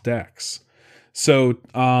those decks. So,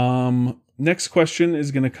 next question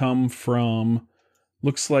is going to come from,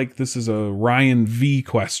 looks like this is a Ryan V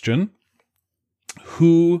question.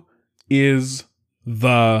 Who is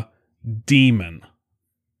the demon?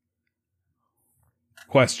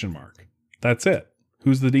 Question mark. That's it.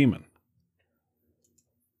 Who's the demon?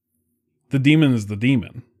 The demon is the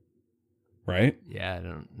demon, right? Yeah, I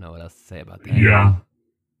don't know what else to say about that. Yeah.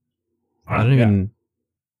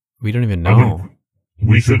 We don't even I know. wouldn't-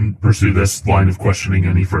 We shouldn't pursue this line of questioning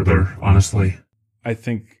any further, honestly. I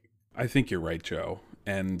think you're right, Joe.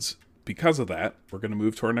 And because of that, we're going to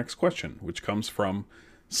move to our next question, which comes from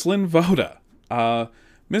Slyn Voda.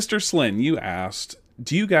 Mr. Slyn, you asked,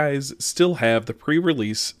 do you guys still have the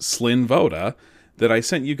pre-release Slyn Voda that I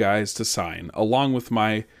sent you guys to sign, along with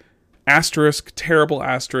my terrible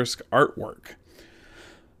asterisk artwork?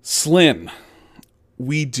 Slyn,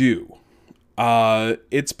 we do.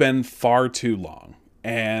 It's been far too long,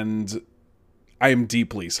 and I am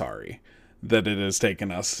deeply sorry that it has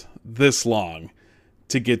taken us this long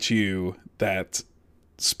to get you that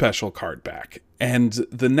special card back. And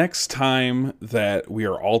the next time that we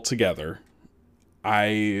are all together,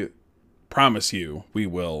 I promise you we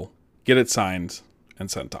will get it signed and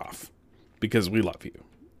sent off, because we love you.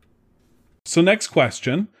 So next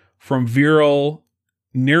question from Viral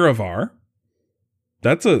Niravar.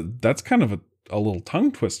 That's kind of a little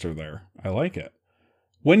tongue twister there. I like it.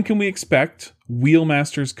 When can we expect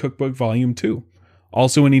Wheelmasters Cookbook Volume 2?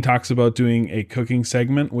 Also, when he talks about doing a cooking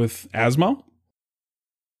segment with Asmo?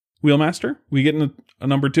 Wheelmaster? We getting a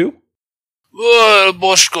number 2?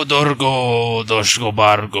 Bosko Dorgo, Dosko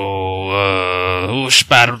Bargo,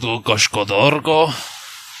 Uspardu Kosko Dorgo.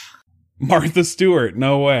 Martha Stewart.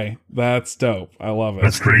 No way. That's dope. I love it.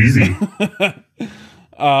 That's crazy.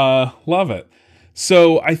 Love it.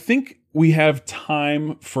 So I think we have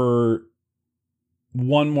time for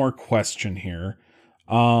one more question here.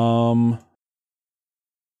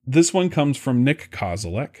 This one comes from Nick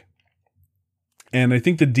Kozilek, and I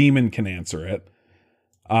think the demon can answer it,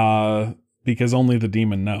 because only the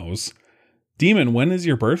demon knows. Demon, when is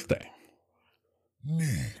your birthday?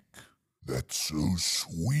 Nick, that's so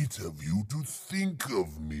sweet of you to think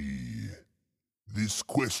of me. This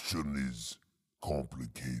question is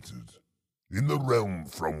complicated. In the realm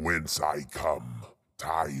from whence I come,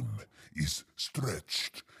 time is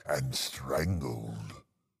stretched and strangled.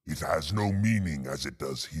 It has no meaning as it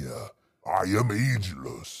does here. I am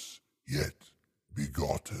ageless, yet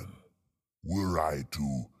begotten. Were I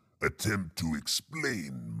to attempt to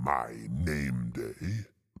explain my name day,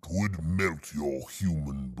 it would melt your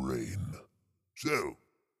human brain. So,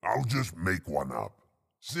 I'll just make one up.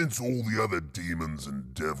 Since all the other demons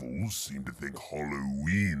and devils seem to think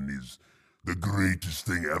Halloween is the greatest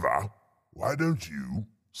thing ever, why don't you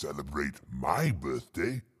celebrate my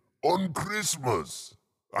birthday on Christmas?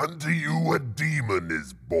 Unto you a demon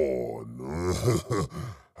is born.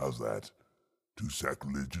 How's that? Too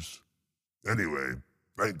sacrilegious? Anyway,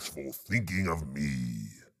 thanks for thinking of me.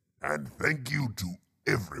 And thank you to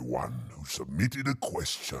everyone who submitted a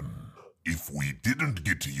question. If we didn't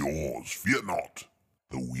get to yours, fear not.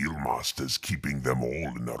 The Wheelmaster's keeping them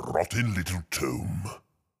all in a rotten little tome.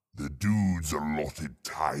 The dude's allotted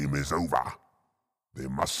time is over. They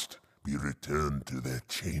must be returned to their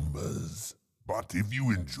chambers. But if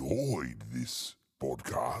you enjoyed this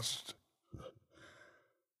podcast,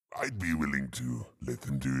 I'd be willing to let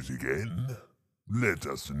them do it again. Let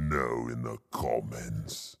us know in the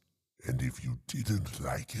comments. And if you didn't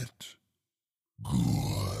like it, good.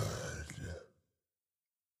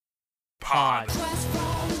 Pod. Quest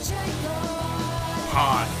for the Jacob.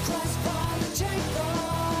 Pod. Quest for the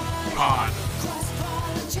Jacob. Pod. Quest for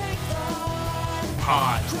the Jacob.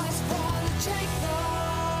 Pod. Quest for the Jacob.